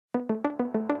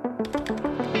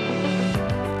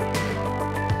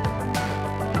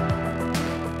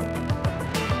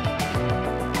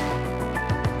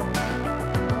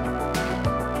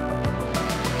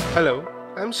Hello,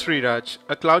 I'm Sreeraj,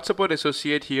 a cloud support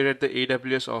associate here at the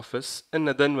AWS office in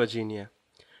Northern Virginia.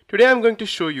 Today I'm going to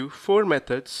show you 4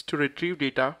 methods to retrieve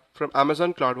data from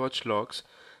Amazon CloudWatch Logs,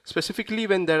 specifically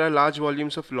when there are large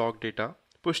volumes of log data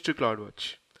pushed to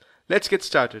CloudWatch. Let's get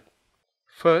started.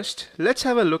 First, let's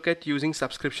have a look at using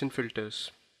subscription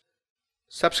filters.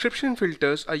 Subscription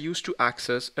filters are used to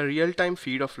access a real-time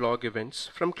feed of log events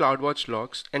from CloudWatch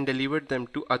Logs and deliver them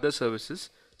to other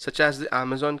services such as the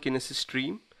Amazon Kinesis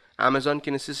Stream, Amazon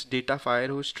Kinesis Data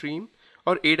Firehose Stream,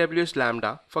 or AWS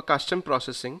Lambda for custom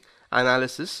processing,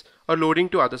 analysis, or loading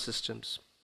to other systems.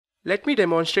 Let me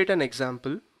demonstrate an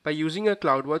example by using a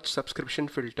CloudWatch subscription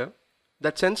filter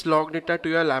that sends log data to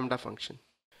your Lambda function.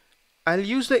 I'll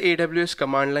use the AWS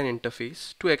command line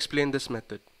interface to explain this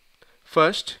method.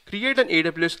 First, create an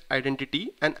AWS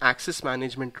identity and access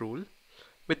management role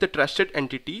with the trusted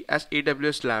entity as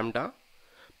AWS Lambda.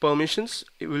 Permissions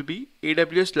will be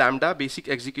AWS Lambda basic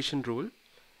execution role,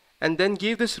 and then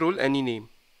give this role any name.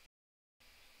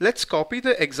 Let's copy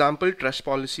the example trust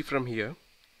policy from here.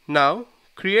 Now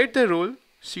create the role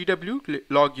CW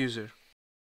log user.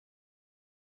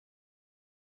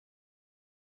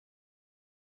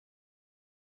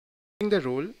 The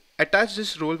role, attach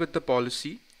this role with the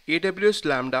policy AWS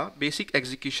Lambda basic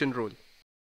execution role.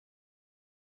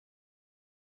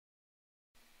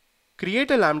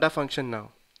 Create a Lambda function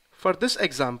now. For this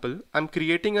example, I'm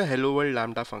creating a Hello World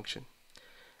Lambda function.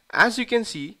 As you can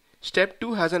see, step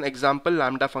 2 has an example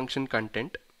Lambda function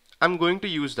content. I'm going to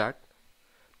use that.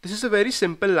 This is a very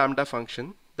simple Lambda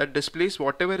function that displays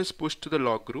whatever is pushed to the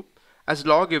log group as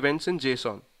log events in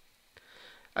JSON.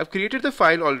 I've created the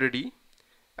file already.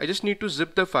 I just need to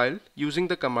zip the file using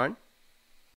the command.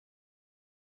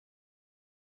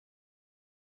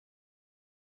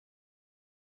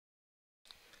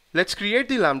 Let's create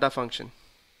the Lambda function.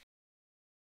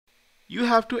 You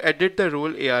have to edit the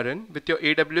role ARN with your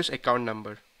AWS account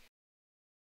number.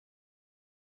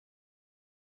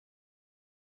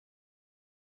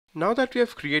 Now that we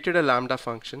have created a Lambda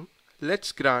function,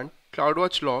 let's grant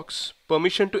CloudWatch Logs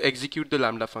permission to execute the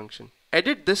Lambda function.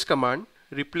 Edit this command,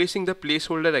 replacing the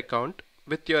placeholder account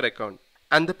with your account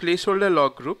and the placeholder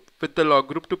log group with the log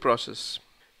group to process.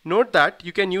 Note that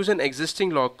you can use an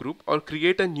existing log group or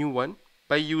create a new one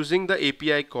by using the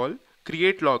API call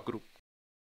createLogGroup.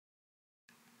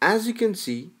 As you can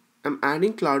see, I'm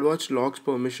adding CloudWatch Logs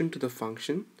permission to the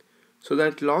function so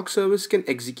that log service can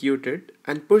execute it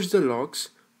and push the logs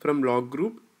from log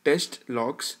group test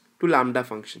logs to Lambda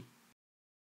function.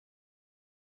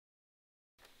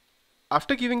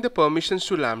 After giving the permissions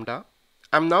to Lambda,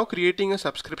 I'm now creating a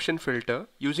subscription filter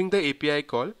using the API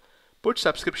call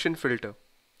putSubscriptionFilter.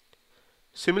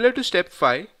 Similar to step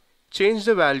 5, change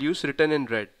the values written in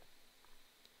red.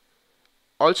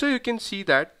 Also, you can see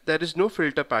that there is no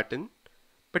filter pattern,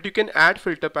 but you can add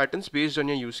filter patterns based on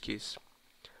your use case.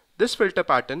 This filter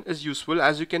pattern is useful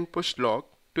as you can push log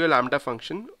to a Lambda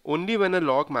function only when a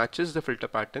log matches the filter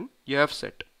pattern you have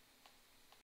set.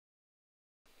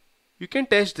 You can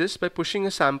test this by pushing a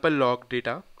sample log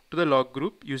data to the log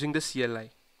group using the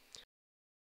CLI.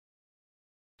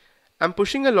 I'm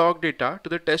pushing a log data to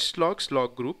the test logs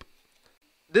log group.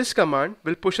 This command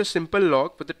will push a simple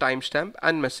log with the timestamp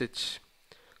and message.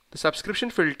 The subscription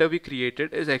filter we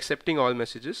created is accepting all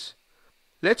messages.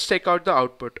 Let's check out the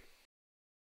output.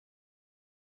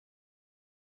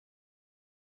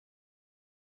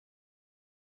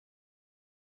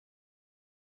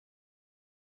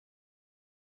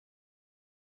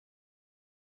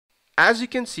 As you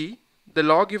can see, the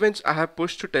log events I have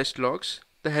pushed to test logs,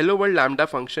 the Hello World Lambda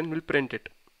function will print it.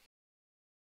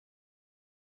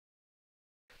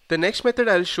 The next method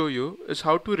I'll show you is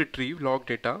how to retrieve log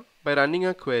data by running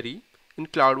a query in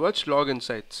CloudWatch Log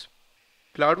Insights.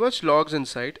 CloudWatch Logs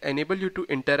Insight enable you to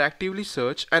interactively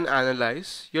search and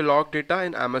analyze your log data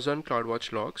in Amazon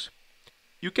CloudWatch Logs.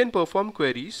 You can perform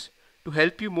queries to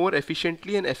help you more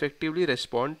efficiently and effectively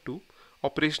respond to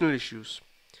operational issues.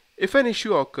 If an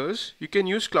issue occurs, you can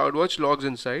use CloudWatch Logs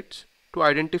Insights to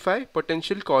identify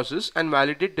potential causes and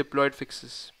validate deployed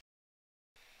fixes.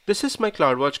 This is my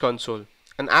CloudWatch console.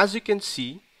 And as you can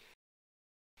see,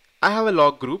 I have a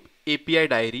log group API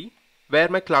diary where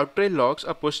my CloudTrail logs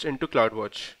are pushed into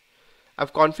CloudWatch.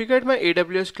 I've configured my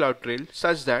AWS CloudTrail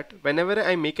such that whenever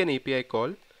I make an API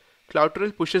call,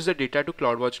 CloudTrail pushes the data to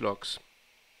CloudWatch Logs.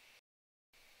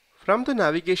 From the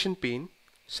navigation pane,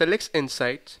 select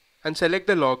Insights and select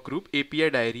the log group API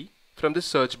diary from the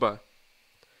search bar.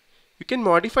 You can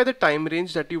modify the time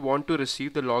range that you want to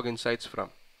receive the log insights from.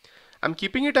 I'm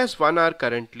keeping it as 1 hour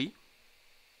currently.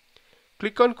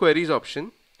 Click on Queries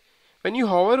option. When you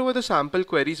hover over the Sample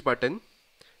Queries button,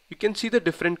 you can see the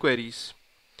different queries.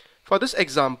 For this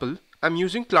example, I'm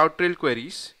using CloudTrail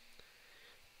queries.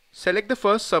 Select the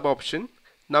first sub-option,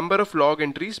 number of log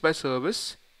entries by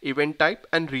service, event type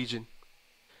and region.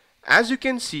 As you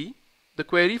can see, the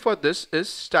query for this is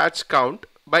stats count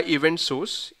by event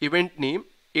source, event name,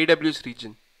 AWS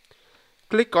region.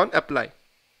 Click on apply.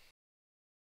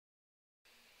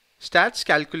 Stats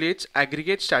calculates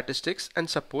aggregate statistics and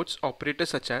supports operators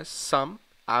such as sum,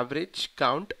 average,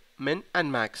 count, min and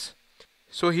max.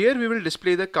 So here we will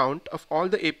display the count of all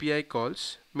the API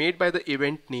calls made by the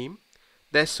event name,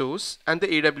 their source and the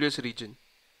AWS region.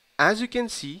 As you can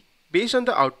see, based on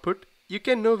the output, you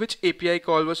can know which API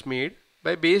call was made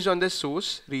based on the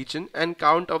source, region and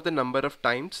count of the number of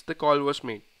times the call was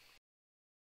made.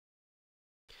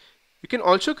 You can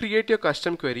also create your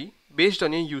custom query based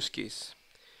on your use case.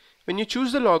 When you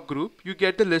choose the log group, you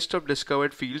get the list of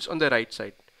discovered fields on the right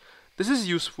side. This is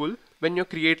useful when you're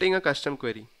creating a custom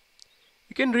query.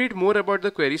 You can read more about the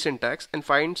query syntax and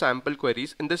find sample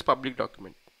queries in this public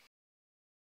document.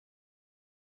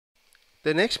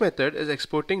 The next method is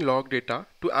exporting log data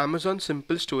to Amazon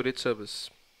Simple Storage Service.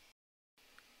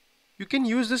 You can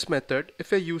use this method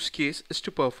if your use case is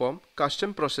to perform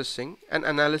custom processing and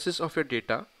analysis of your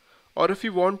data, or if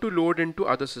you want to load into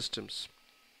other systems.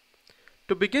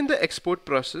 To begin the export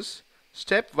process,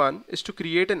 step 1 is to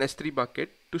create an S3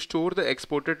 bucket to store the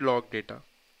exported log data.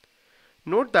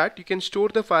 Note that you can store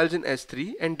the files in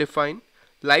S3 and define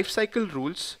lifecycle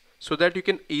rules so that you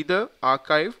can either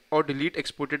archive or delete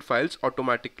exported files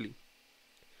automatically.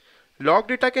 Log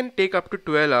data can take up to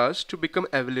 12 hours to become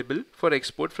available for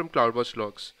export from CloudWatch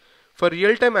Logs. For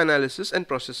real-time analysis and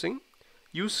processing,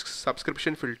 use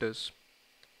subscription filters.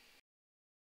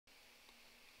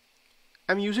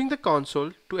 I'm using the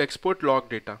console to export log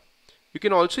data. You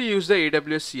can also use the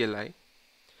AWS CLI.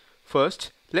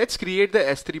 First, let's create the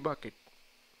S3 bucket.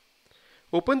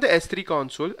 Open the S3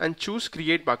 console and choose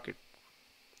Create Bucket.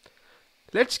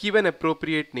 Let's give an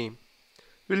appropriate name.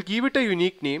 We'll give it a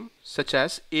unique name such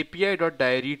as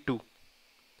api.diary2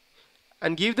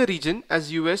 and give the region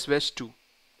as US West 2.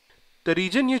 The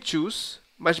region you choose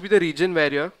must be the region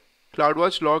where your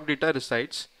CloudWatch log data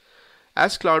resides,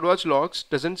 as CloudWatch Logs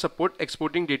doesn't support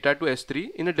exporting data to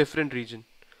S3 in a different region.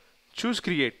 Choose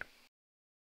Create.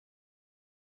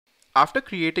 After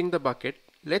creating the bucket,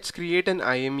 let's create an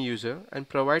IAM user and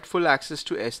provide full access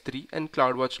to S3 and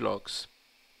CloudWatch Logs.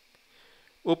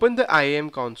 Open the IAM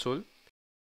console.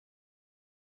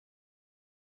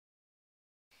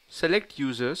 Select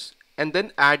Users and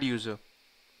then Add User.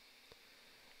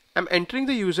 I'm entering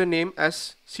the username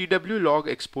as CW Log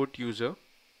Export User.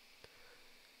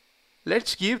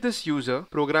 Let's give this user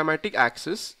programmatic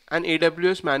access and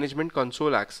AWS Management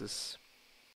Console access.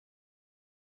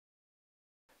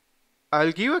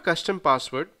 I'll give a custom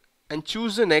password and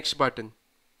choose the Next button.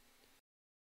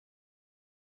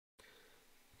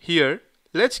 Here,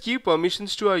 let's give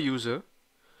permissions to our user.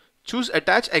 Choose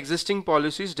Attach Existing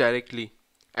Policies directly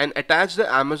and attach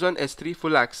the Amazon S3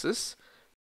 Full Access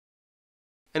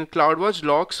and CloudWatch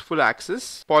Logs Full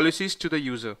Access policies to the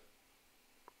user.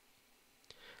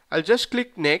 I'll just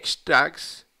click Next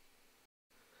Tags,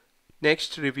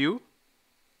 Next Review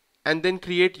and then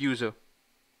Create User.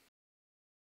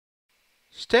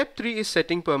 Step 3 is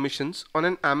setting permissions on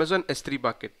an Amazon S3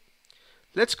 bucket.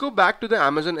 Let's go back to the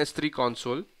Amazon S3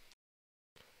 console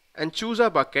and choose our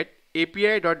bucket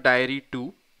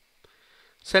api.diary2.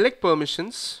 Select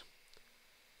permissions,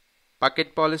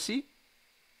 bucket policy.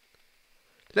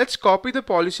 Let's copy the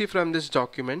policy from this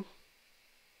document.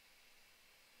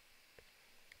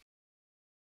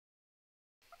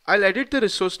 I'll edit the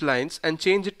resource lines and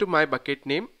change it to my bucket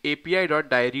name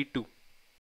api.diary2.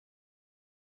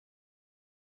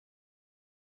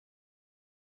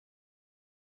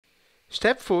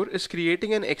 Step 4 is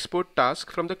creating an export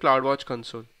task from the CloudWatch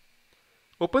console.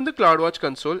 Open the CloudWatch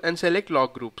console and select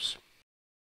log groups.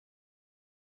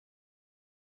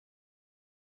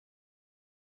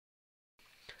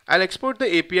 I'll export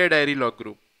the API diary log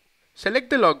group. Select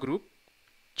the log group,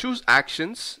 choose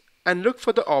Actions and look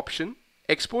for the option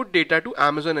Export data to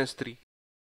Amazon S3.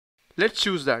 Let's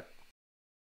choose that.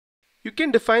 You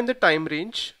can define the time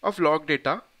range of log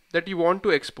data that you want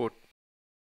to export.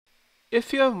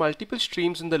 If you have multiple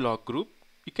streams in the log group,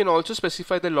 you can also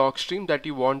specify the log stream that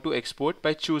you want to export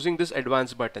by choosing this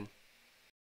Advanced button.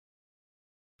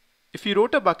 If you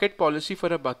wrote a bucket policy for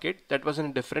a bucket that was in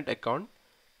a different account,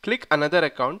 click another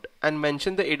account and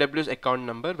mention the AWS account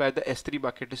number where the S3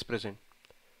 bucket is present.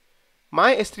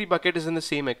 My S3 bucket is in the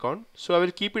same account, so I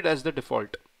will keep it as the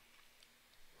default.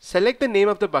 Select the name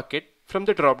of the bucket from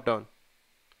the drop-down.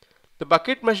 The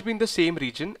bucket must be in the same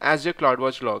region as your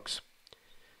CloudWatch logs.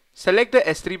 Select the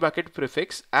S3 bucket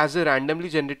prefix as a randomly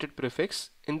generated prefix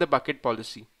in the bucket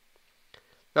policy.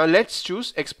 Now let's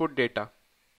choose Export Data.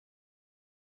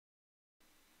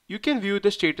 You can view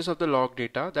the status of the log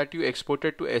data that you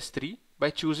exported to S3 by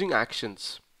choosing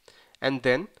Actions, and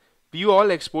then View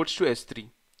all exports to S3.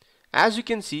 As you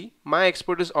can see, my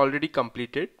export is already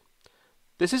completed.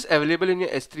 This is available in your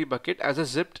S3 bucket as a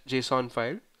zipped JSON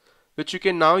file, which you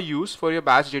can now use for your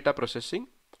batch data processing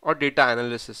or data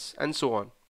analysis and so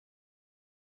on.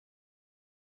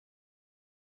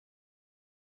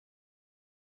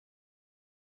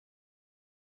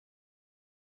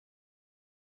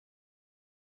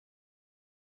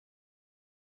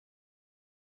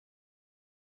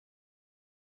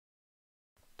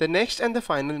 The next and the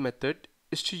final method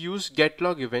is to use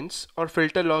getLogEvents or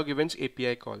filterLogEvents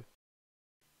API call.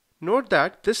 Note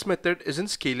that this method isn't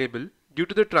scalable due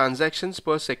to the transactions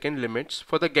per second limits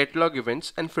for the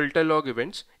getLogEvents and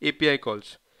filterLogEvents API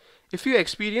calls. If you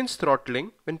experience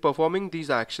throttling when performing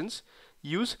these actions,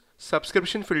 use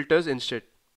subscription filters instead.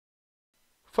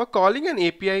 For calling an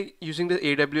API using the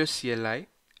AWS CLI,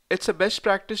 it's a best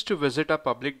practice to visit our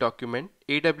public document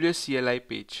AWS CLI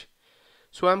page.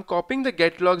 So I'm copying the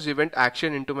getLogs event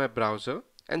action into my browser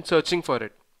and searching for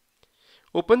it.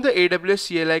 Open the AWS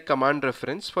CLI command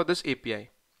reference for this API.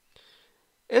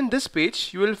 In this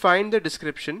page, you will find the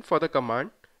description for the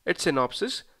command, its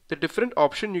synopsis, the different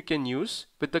options you can use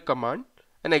with the command,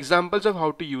 and examples of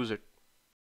how to use it.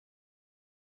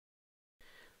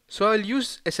 So I'll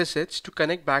use SSH to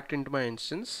connect back into my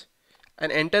instance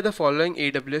and enter the following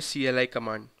AWS CLI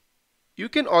command. You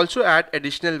can also add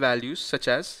additional values such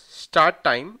as start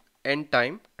time, end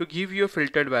time to give you a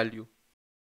filtered value.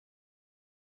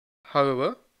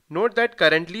 However, note that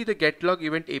currently the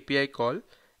getLogEvent API call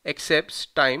accepts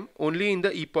time only in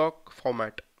the epoch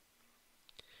format.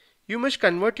 You must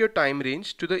convert your time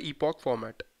range to the epoch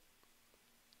format.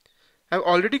 I've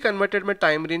already converted my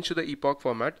time range to the epoch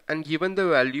format and given the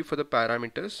value for the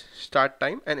parameters start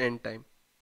time and end time.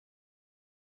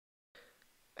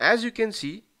 As you can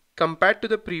see, compared to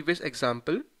the previous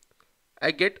example,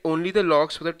 I get only the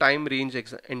logs for the time range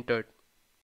entered.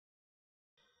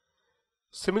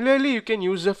 Similarly, you can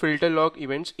use the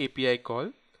filterLogEvents API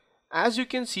call. As you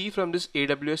can see from this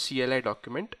AWS CLI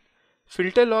document,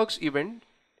 filterLogEvent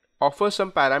offers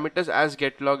some parameters as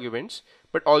getLogEvents,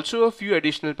 but also a few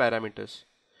additional parameters.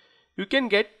 You can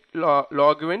get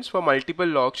log events for multiple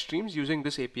log streams using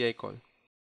this API call.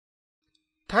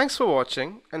 Thanks for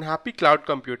watching and happy cloud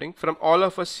computing from all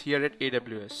of us here at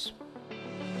AWS.